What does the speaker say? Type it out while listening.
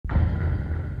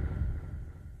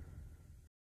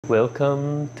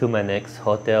Welcome to my next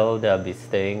hotel that I'll be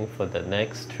staying for the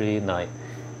next 3 nights,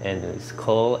 and it's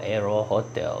called Aero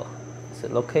Hotel. It's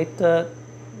located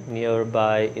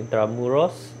nearby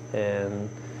Intramuros and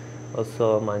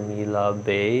also Manila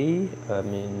Bay. I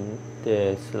mean,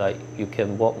 there's like you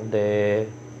can walk there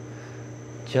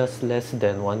just less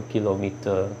than 1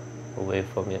 kilometer away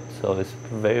from it, so it's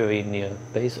very near.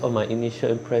 Based on my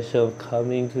initial impression of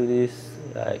coming to this,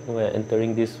 like when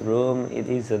entering this room, it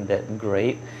isn't that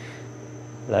great.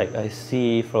 Like I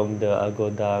see from the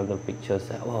Agoda, the pictures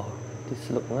that oh, this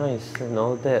look nice and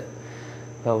all that,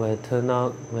 but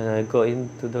when I go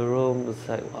into the room, it's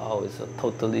like wow, it's a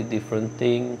totally different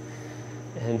thing,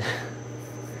 and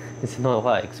it's not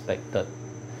what I expected.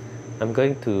 I'm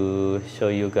going to show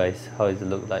you guys how it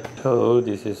look like. So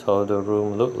this is how the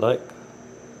room look like.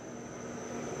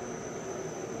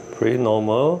 Pretty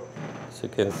normal, as you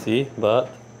can see,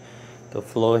 but the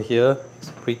floor here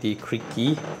is pretty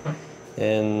creaky,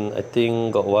 and I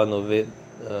think got one of it.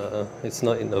 It's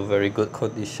not in a very good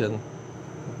condition.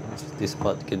 This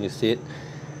part, can you see it?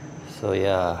 So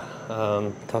yeah,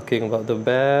 talking about the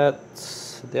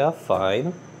beds, they are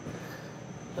fine.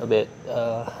 A bit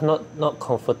not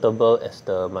comfortable as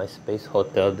the MySpace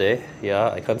hotel there. Yeah,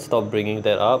 I can't stop bringing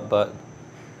that up, but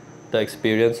the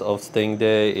experience of staying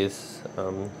there is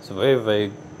it's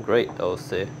very great, I would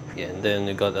say. Yeah, and then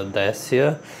you got a desk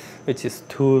here, which is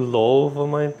too low for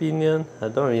my opinion. I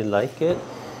don't really like it.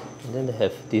 And then they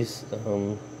have this I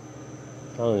don't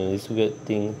know, this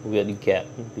weird gap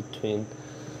in between.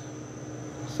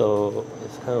 So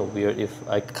it's kind of weird if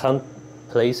I can't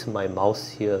place my mouse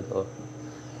here though,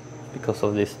 because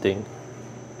of this thing.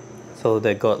 So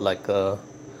they got like a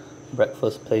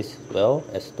breakfast place as well,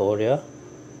 Astoria.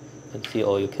 You can see,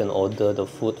 or you can order the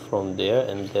food from there,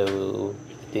 and they will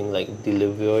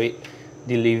deliver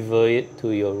it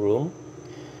to your room.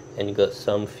 And you got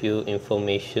some few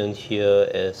information here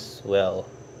as well.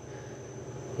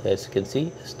 As you can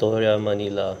see, Astoria,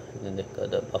 Manila, and then they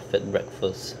got a buffet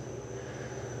breakfast.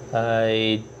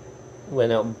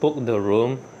 When I book the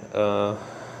room, I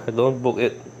don't book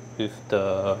it with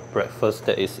the breakfast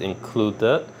that is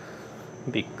included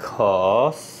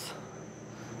because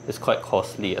it's quite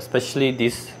costly, especially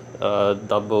this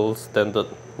double standard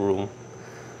room.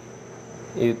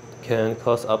 It can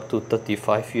cost up to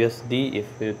 35 USD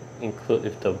if it include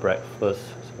with the breakfast.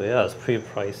 So yeah, it's pretty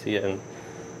pricey and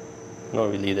not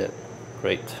really that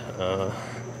great. You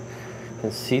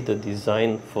can see the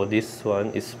design for this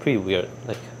one is pretty weird.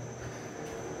 Like,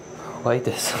 why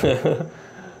this?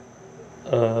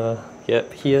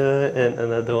 Yep, here and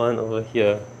another one over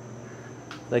here.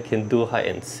 I can do hide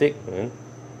and seek, man.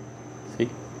 See?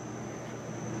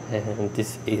 And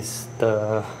this is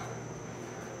the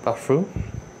bathroom.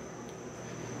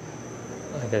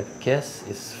 I guess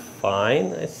it's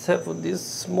fine, except for this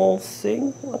small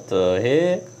sink. What the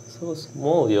heck? So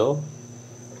small, yo.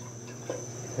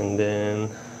 And then,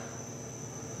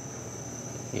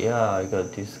 yeah, I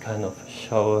got this kind of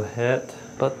shower head.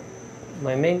 But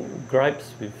my main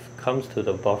gripes with comes to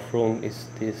the bathroom is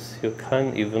this: you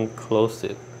can't even close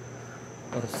it.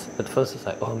 At first it's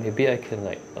like, oh, maybe I can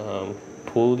like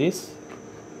pull this,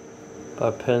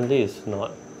 but apparently it's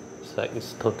not. It's like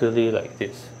it's totally like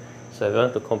this. So if I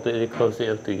want to completely close it, I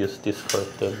have to use this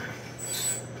curtain.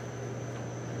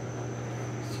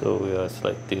 So yeah, it's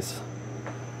like this.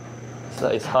 It's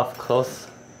like it's half closed,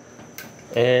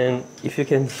 and if you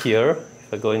can hear,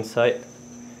 if I go inside,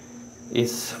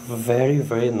 it's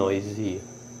very noisy.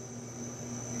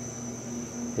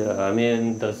 Yeah, I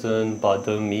mean, it doesn't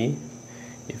bother me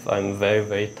if I'm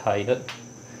very tired,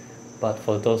 but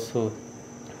for those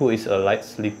who is a light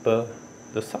sleeper,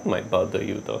 the sound might bother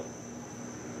you though.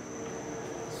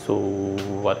 So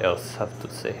what else I have to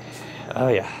say? Oh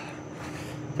yeah,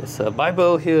 there's a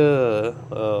Bible here.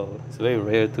 Oh, it's very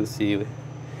rare to see in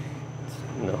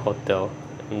a hotel.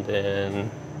 And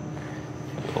then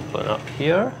open up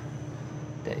here.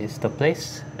 That is the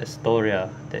place, Astoria.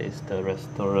 That is the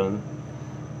restaurant.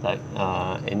 Like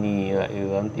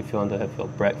if you want to have your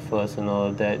breakfast and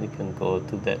all that, you can go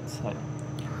to that side.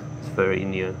 It's very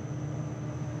near.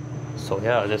 So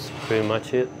yeah, that's pretty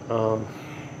much it.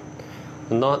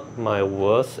 Not my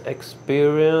worst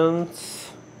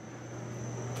experience.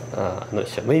 I'm not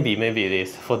sure. Maybe it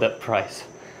is for that price.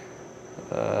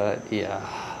 Yeah,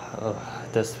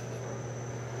 that's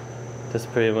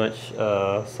pretty much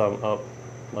sum up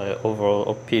my overall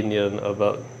opinion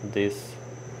about this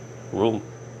room.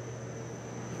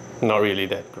 Not really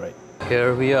that great.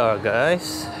 Here we are,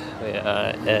 guys. We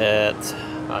are at,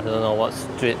 I don't know what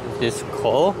street this is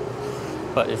called.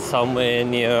 but it's somewhere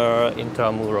near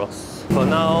Intramuros. For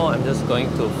now, I'm just going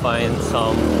to find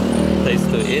some place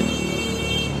to eat.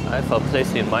 I have a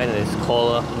place in mind that is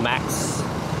called Max,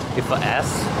 with a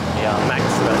S. Yeah, Max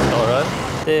restaurant.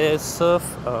 They serve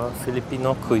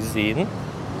Filipino cuisine.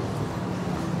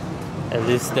 At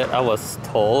least that I was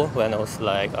told when I was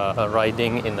like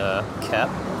riding in a cab.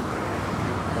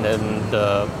 And then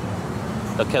the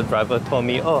cab driver told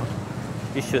me, oh,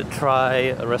 you should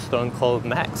try a restaurant called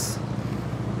Max,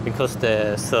 because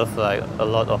they serve like a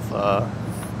lot of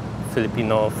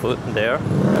Filipino food there.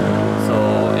 So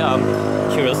yeah, I'm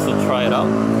curious to try it out.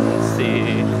 Let's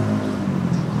see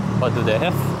what do they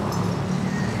have.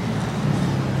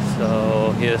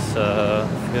 So here's a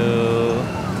few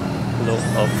look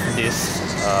of this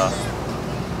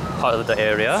part of the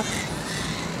area.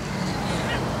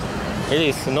 It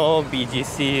is no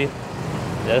BGC,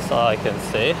 that's all I can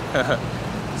say.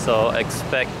 So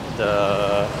expect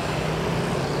the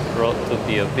road to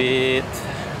be a bit,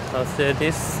 I'll say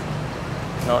this,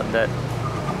 not that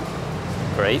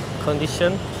great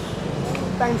condition.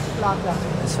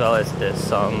 As well as there's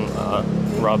some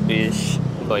rubbish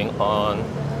going on,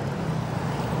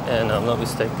 and I'm not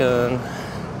mistaken,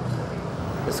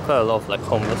 there's quite a lot of like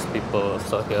homeless people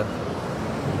also here.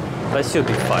 But it should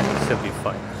be fine, it should be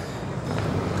fine.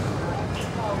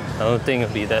 I don't think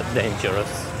it'll be that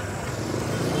dangerous,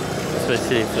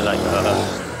 especially if you like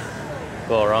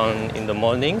go around in the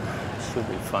morning. It should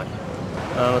be fine.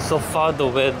 So far the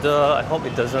weather, I hope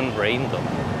it doesn't rain though,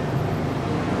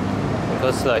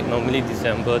 because like normally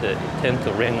December they tend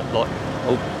to rain a lot.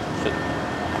 Oh shit.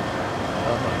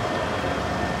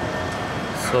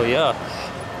 So yeah,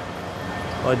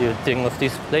 what do you think of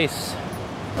this place?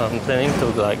 I'm planning to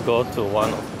like go to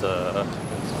one of the,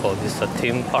 called this a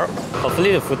theme park.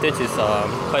 Hopefully the footage is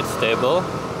quite stable.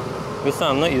 Because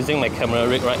I'm not using my camera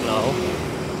rig right now.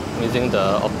 I'm using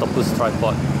the octopus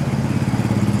tripod.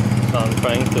 So I'm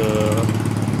trying to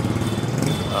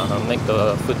make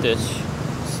the footage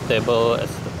stable as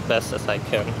best as I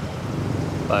can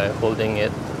by holding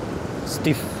it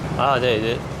stiff. Ah, there it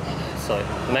is. Sorry,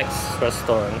 Max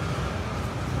restaurant.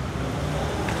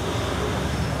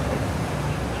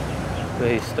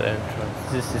 Where is the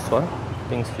entrance? This is one? I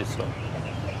think it's this one.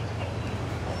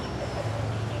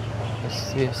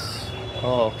 What's this?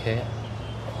 Oh, okay.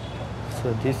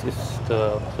 So this is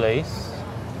the place.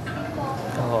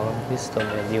 Oh, this is the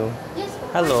menu.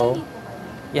 Hello.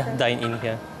 Yeah, dine in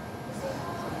here.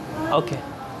 Okay.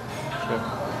 Sure.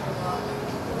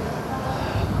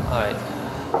 Alright.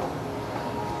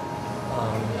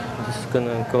 I'm just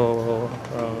gonna go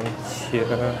around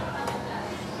here.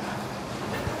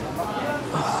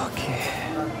 Okay.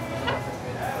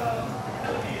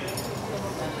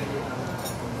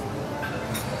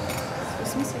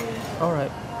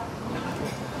 Alright.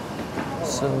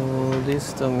 So this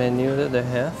is the menu that they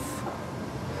have.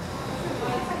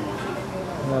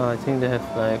 I think they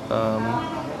have like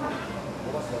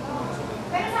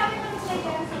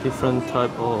different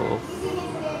type of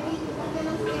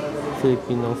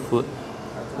Filipino food.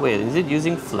 Wait, is it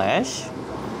using flash?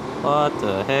 What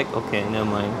the heck? Okay, never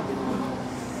mind.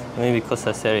 Maybe because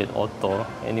I said it auto.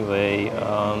 Anyway,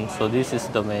 so this is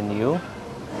the menu.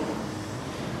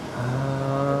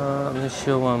 I'm not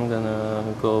sure what I'm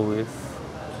gonna go with.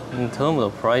 In terms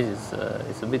of prices,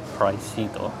 it's a bit pricey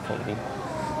though for me.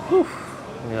 Whew.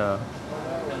 Yeah,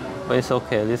 but it's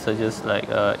okay. At least I just like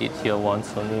eat here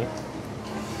once only.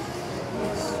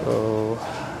 So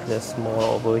there's more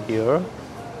over here.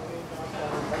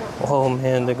 Oh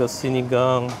man, they got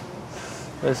sinigang.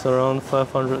 It's around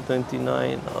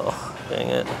 529. Oh, dang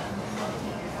it.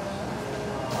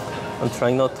 I'm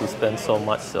trying not to spend so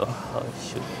much, so I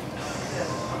should.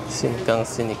 Sinigang.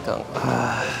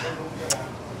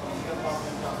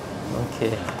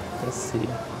 Okay, let's see.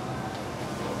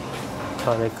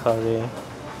 Kare,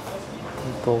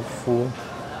 tofu.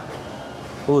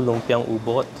 Oh, lumpiang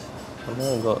ubot. I think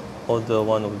I got order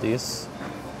one of these.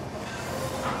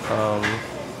 And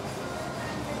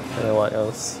what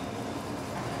else?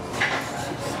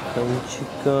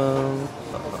 Chicken.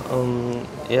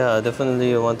 Yeah,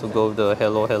 definitely I want to go the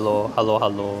hello,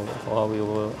 or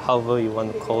however you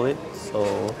want to call it. So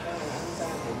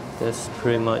that's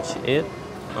pretty much it.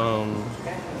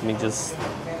 Let me just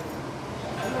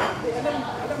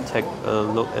take a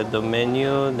look at the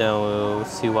menu, then we'll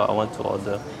see what I want to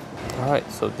order. Alright,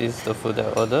 so this is the food I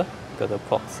ordered. Got the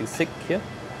pork sisig here,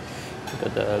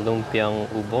 got the lumpiang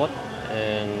ubot,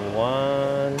 and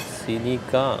one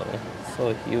sinigang.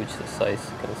 So huge the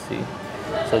size, you can see.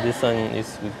 So this one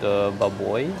is with the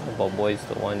baboy. The baboy is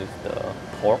the one with the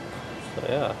pork. So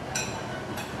yeah,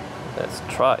 let's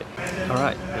try.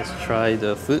 Alright, let's try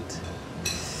the food.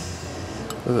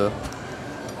 Ooh,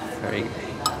 very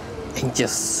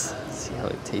anxious. See how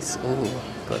it tastes. Oh,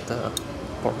 got the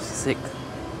pork stick.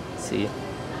 See,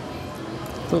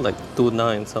 looks like tuna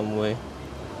in some way.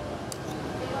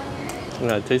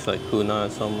 Yeah, it tastes like tuna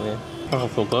in some way. Oh, I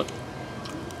forgot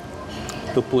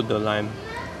to put the lime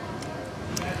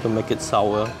to make it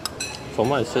sour. From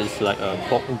what I said, it's like a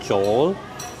pork jaw,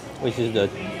 which is the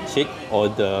cheek or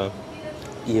the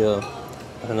ear.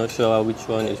 I'm not sure which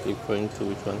one is referring to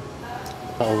which one.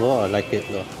 But overall, I like it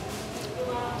though.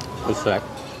 It's like,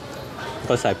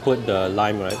 because I put the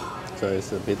lime, right? So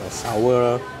it's a bit of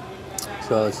sour,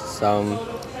 so it's some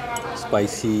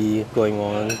spicy going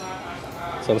on,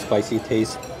 some spicy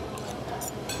taste.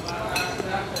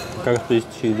 Got this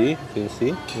chili, you can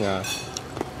see. Yeah.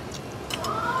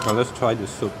 Now let's try the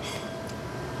soup.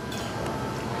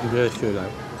 Maybe I should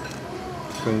like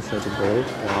finish at the bowl.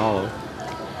 Wow.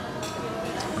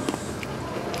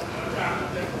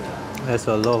 There's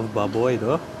a lot of baboy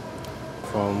though.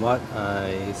 From what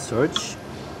I searched,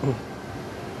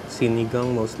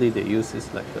 sinigang mostly they use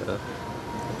is like a,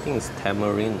 I think it's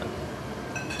tamarind.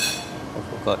 I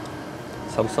forgot.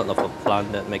 Some sort of a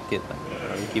plant that make it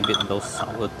like, give it those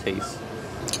sour taste.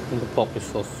 And the pork is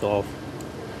so soft.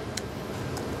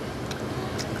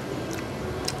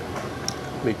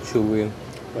 Bit chewy,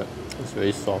 but it's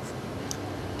very soft.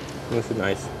 It's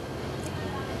nice.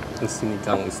 The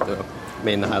sinigang is the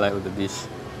main highlight of the dish.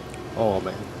 Oh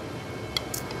man.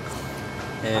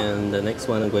 And the next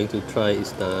one I'm going to try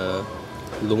is the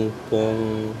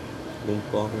lumpong.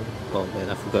 Oh man,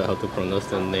 I forgot how to pronounce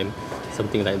the name.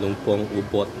 Something like lumpong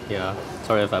ubot. Yeah,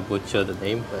 sorry if I butcher the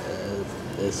name, but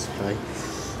let's try.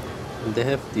 And they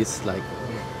have this like,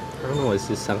 I don't know, it's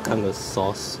just some kind of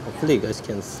sauce. Hopefully you guys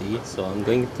can see. So I'm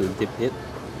going to dip it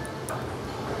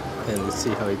and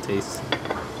see how it tastes.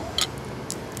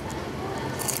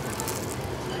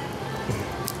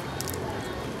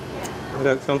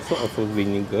 Like some sort of a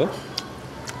vinegar,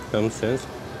 some sense.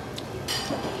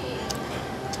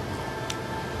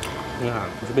 Yeah,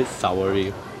 it's a bit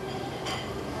soury.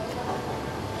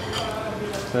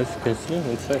 As you can see,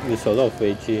 inside there's a lot of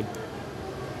veggie.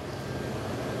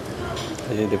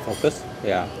 Did they focus?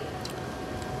 Yeah.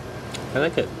 I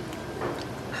like it.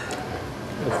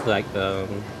 It's like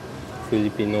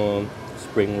Filipino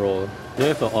spring roll. You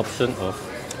have an option of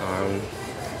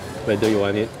whether you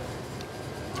want it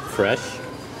fresh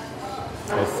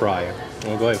or fry.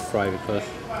 I'll go with fry because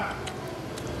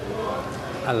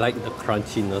I like the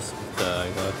crunchiness of the,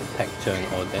 the texture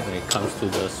and all that when it comes to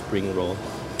the spring roll.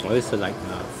 I always like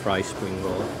fried spring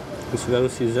roll. It's well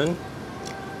seasoned.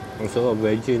 Also a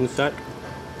veggie inside.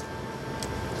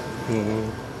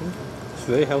 It's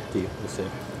very healthy, I say.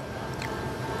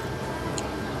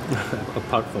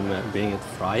 Apart from that being it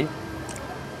fried,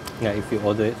 yeah, if you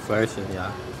order it fresh, and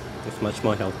yeah, it's much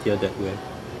more healthier that way.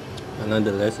 And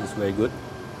nonetheless, it's very good.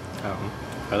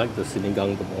 I like the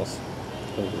sinigang the most.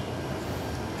 When it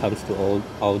comes to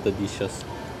all the dishes,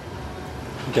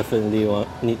 definitely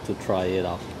need to try it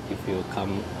out if you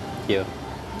come here.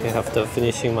 Okay, after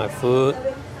finishing my food,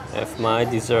 I have my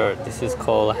dessert. This is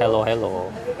called Hello Hello.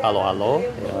 Hello Hello.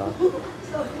 Yeah.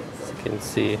 As you can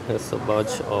see, there's a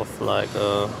bunch of like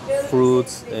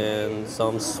fruits and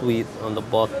some sweet on the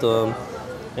bottom.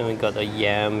 And we got a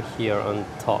yam here on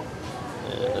top,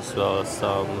 as well as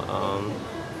some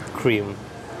cream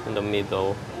in the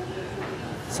middle,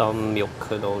 some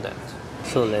milk and all that.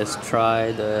 So let's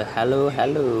try the Hello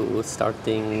Hello,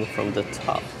 starting from the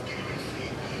top.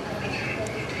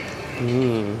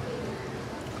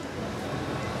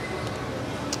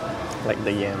 Like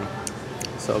the yam,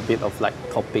 so a bit of like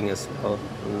topping as well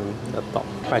on the top.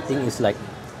 I think it's like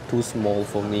too small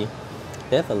for me.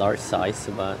 They have a large size,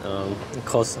 but it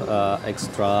costs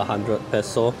extra 100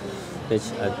 peso,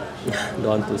 which I don't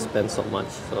want to spend so much.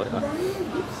 So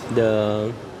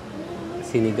the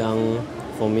sinigang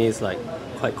for me is like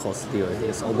quite costly already.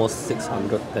 It's almost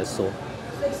 600 peso.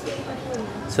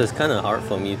 So it's kind of hard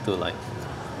for me to like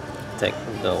take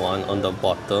the one on the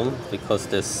bottom because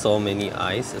there's so many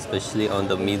eyes, especially on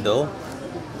the middle.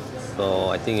 So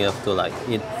I think you have to like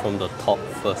eat from the top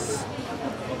first.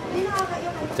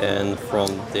 Then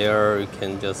from there you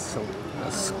can just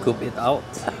scoop it out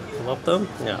the bottom.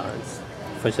 Yeah,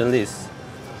 fortunately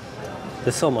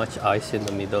there's so much ice in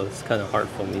the middle. It's kind of hard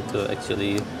for me to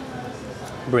actually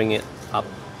bring it up.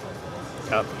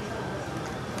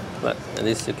 But at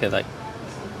least you can like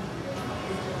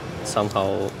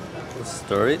somehow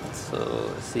stir it.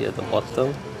 So see at the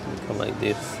bottom, come like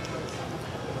this.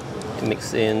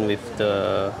 Mix in with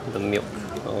the milk,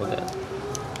 all that.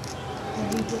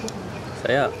 So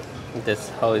yeah, That's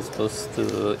how it's supposed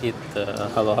to eat the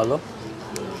halo halo.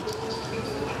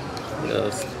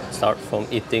 Start from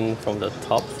eating from the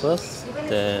top first,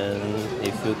 then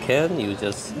if you can, you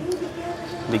just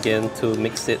begin to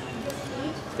mix it.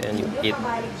 Then you eat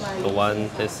the one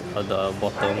that's at the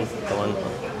bottom, the one.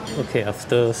 Okay,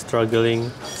 after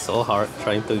struggling so hard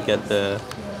trying to get the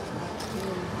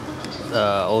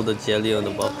all the jelly on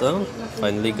the bottom,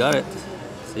 finally got it.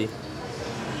 See,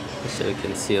 I'm sure you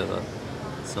can see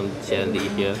some jelly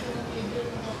here.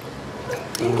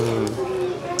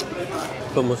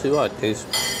 But mostly what I taste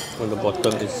on the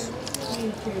bottom is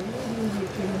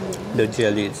the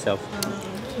jelly itself.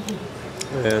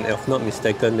 And if not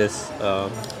mistaken, there's I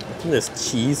think there's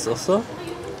cheese also. I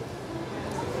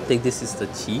think this is the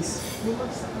cheese.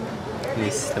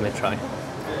 Let me try.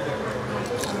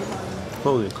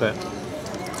 Holy crap!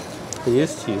 It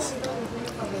is cheese.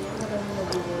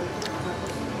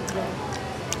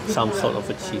 Some sort of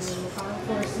a cheese.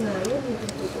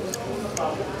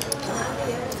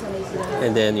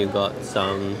 And then you got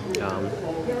some,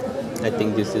 I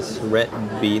think this is red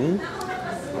bean.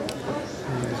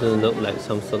 Doesn't look like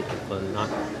some sort of a nut.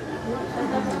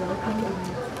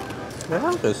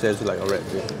 Yeah, it says like a red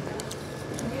bean.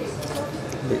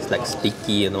 It's like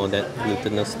sticky and all that,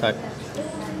 glutinous type.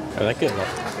 I like it a lot.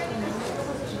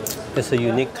 It's a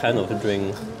unique kind of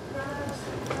drink.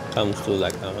 Comes to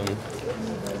like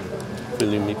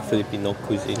Filipino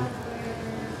cuisine,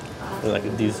 like a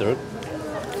dessert.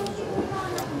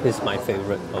 It's my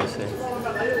favorite, I would say.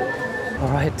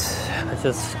 Alright, I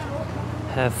just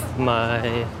have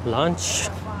my lunch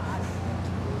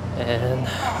and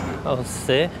I would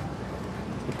say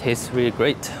it tastes really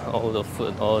great. All the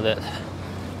food, all that.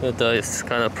 It's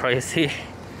kind of pricey.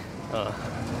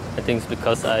 I think it's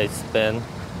because I spend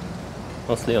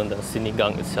mostly on the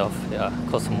sinigang itself. Yeah,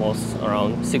 cost most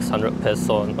around 600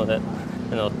 peso and all that.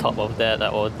 And on top of that, I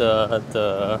ordered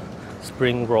the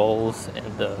spring rolls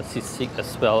and the sisig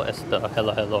as well as the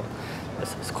halo halo.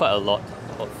 It's quite a lot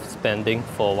of spending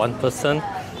for one person,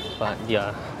 but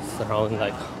yeah, it's around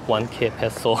like 1k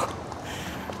peso.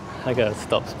 I gotta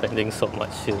stop spending so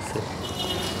much, seriously.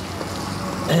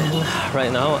 And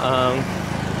right now, I'm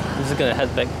just gonna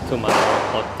head back to my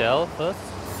hotel first.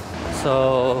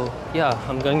 So yeah,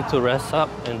 I'm going to rest up,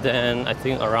 and then I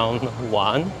think around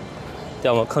 1,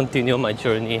 then I'll continue my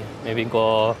journey. Maybe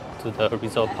go to the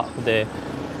resort park there,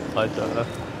 or the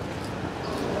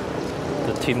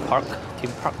theme park,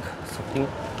 something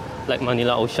like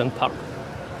Manila Ocean Park.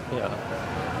 Yeah.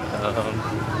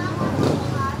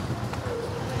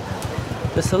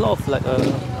 There's a lot of like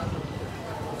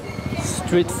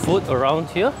street food around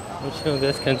here, which you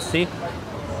guys can see.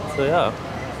 So yeah.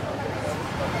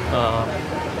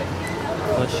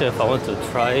 Not sure if I want to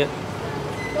try it.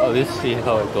 At least see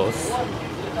how it goes.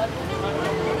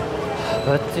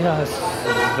 But yeah, it's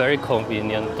very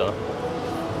convenient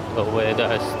the way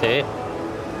that I stay.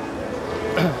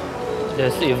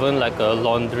 There's even like a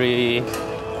laundry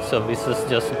services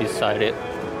just beside it.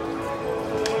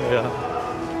 Yeah.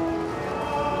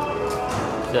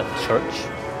 That church,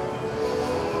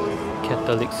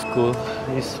 Catholic school.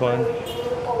 This one.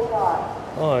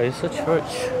 Oh, it's a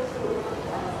church.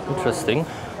 Interesting.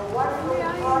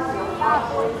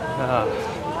 Yeah.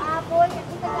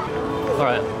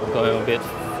 Alright, going a bit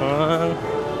fun,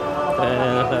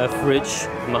 and I've reached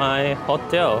my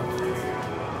hotel.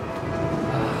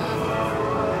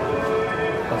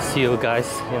 I'll see you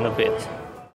guys in a bit.